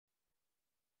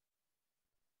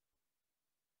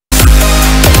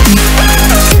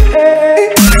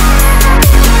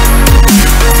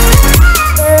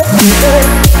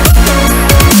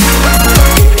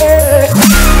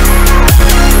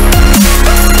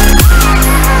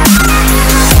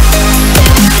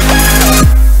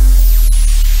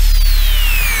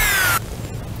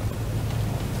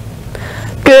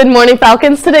morning,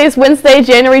 Falcons. Today is Wednesday,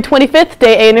 January 25th,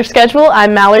 day 8 in your schedule.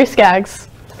 I'm Mallory Skaggs.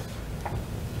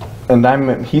 And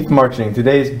I'm Heath Marching.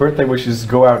 Today's birthday wishes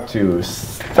go out to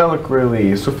Stella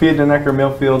Gurley, Sophia Denecker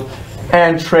Millfield,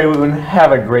 and Trey Wooten.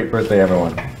 Have a great birthday,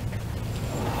 everyone.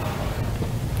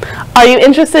 Are you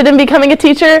interested in becoming a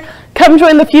teacher? Come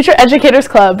join the Future Educators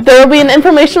Club. There will be an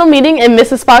informational meeting in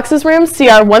Mrs. Fox's room,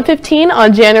 CR 115,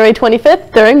 on January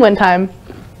 25th during wind time.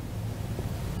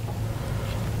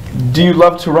 Do you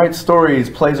love to write stories,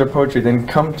 plays, or poetry? Then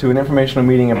come to an informational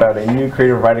meeting about a new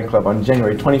creative writing club on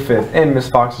January 25th in Miss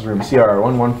Fox's room, CR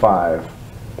 115.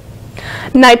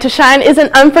 Night to Shine is an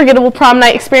unforgettable prom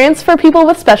night experience for people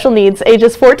with special needs,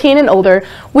 ages 14 and older.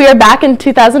 We are back in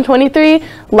 2023,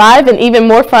 live and even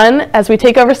more fun as we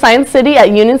take over Science City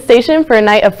at Union Station for a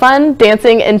night of fun,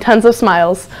 dancing, and tons of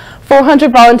smiles.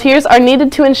 400 volunteers are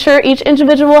needed to ensure each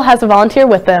individual has a volunteer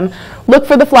with them. Look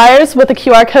for the flyers with a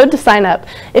QR code to sign up.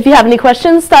 If you have any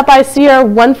questions, stop by CR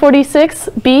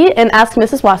 146B and ask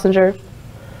Mrs. Wassinger.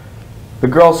 The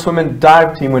girls swim and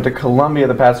dive team went to Columbia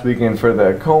the past weekend for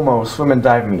the Como swim and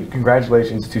dive meet.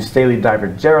 Congratulations to Staley diver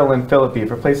Geraldine Philippi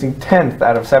for placing 10th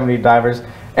out of 70 divers,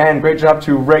 and great job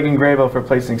to Reagan Graybill for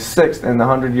placing 6th in the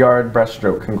 100-yard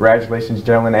breaststroke. Congratulations,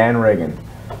 Geraldine and Reagan.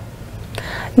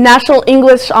 National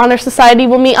English Honor Society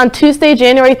will meet on Tuesday,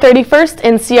 January 31st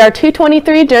in CR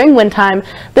 223 during wind time.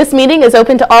 This meeting is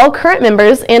open to all current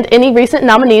members and any recent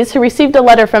nominees who received a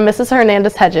letter from Mrs.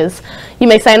 Hernandez-Hedges. You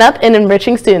may sign up in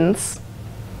Enriching Students.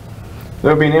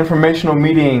 There will be an informational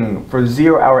meeting for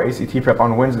 0-hour ACT prep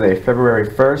on Wednesday, February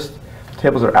 1st.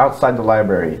 Tables are outside the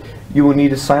library. You will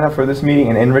need to sign up for this meeting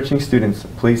in Enriching Students.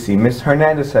 Please see Ms.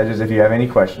 Hernandez-Hedges if you have any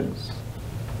questions.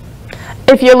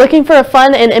 If you're looking for a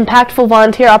fun and impactful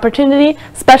volunteer opportunity,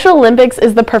 Special Olympics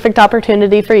is the perfect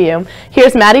opportunity for you.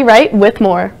 Here's Maddie Wright with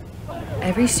more.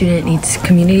 Every student needs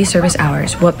community service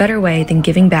hours. What better way than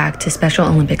giving back to Special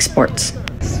Olympics sports?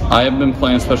 I have been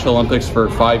playing Special Olympics for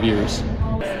 5 years.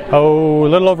 Oh, a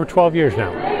little over 12 years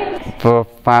now. For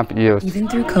 5 years. Even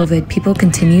through COVID, people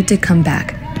continued to come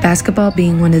back, basketball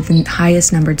being one of the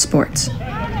highest numbered sports.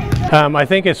 I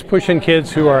think it's pushing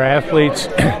kids who are athletes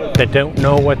that don't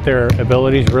know what their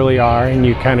abilities really are, and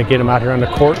you kind of get them out here on the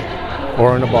court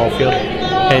or on the ball field,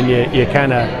 and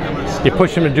you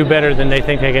push them to do better than they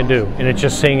think they can do. And it's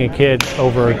just seeing a kid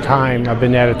over time, I've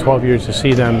been at it 12 years, to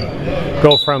see them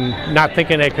go from not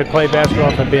thinking they could play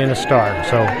basketball to being a star.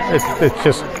 So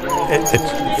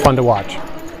it's fun to watch.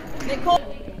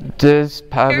 Just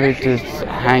probably just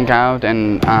hang out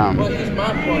and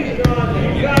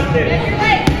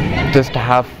just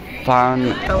have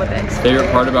fun.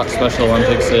 Favorite part about Special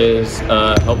Olympics is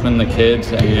helping the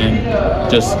kids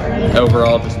and just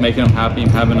overall just making them happy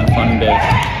and having a fun day.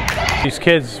 These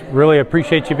kids really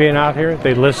appreciate you being out here.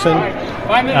 They listen.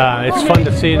 It's fun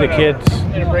to see the kids.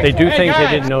 They do things they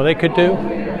didn't know they could do,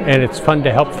 and it's fun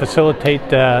to help facilitate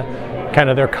kind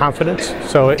of their confidence.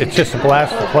 So it's just a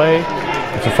blast to play.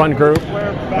 It's a fun group.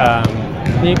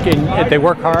 They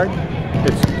work hard.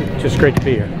 It's just great to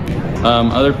be here.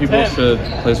 Other people should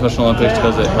play Special Olympics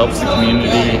because it helps the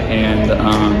community, and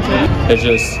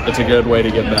it's a good way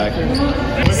to give back.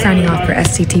 Signing off for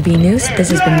STTV News, this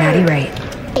has been Maddie Wright.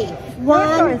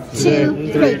 1,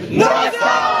 2, 3.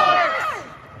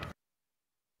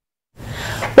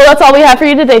 Well, that's all we have for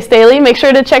you today, Staley. Make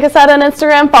sure to check us out on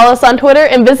Instagram, follow us on Twitter,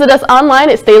 and visit us online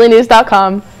at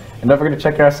StaleyNews.com. And don't forget to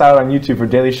check us out on YouTube for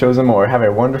daily shows and more. Have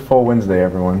a wonderful Wednesday,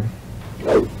 everyone.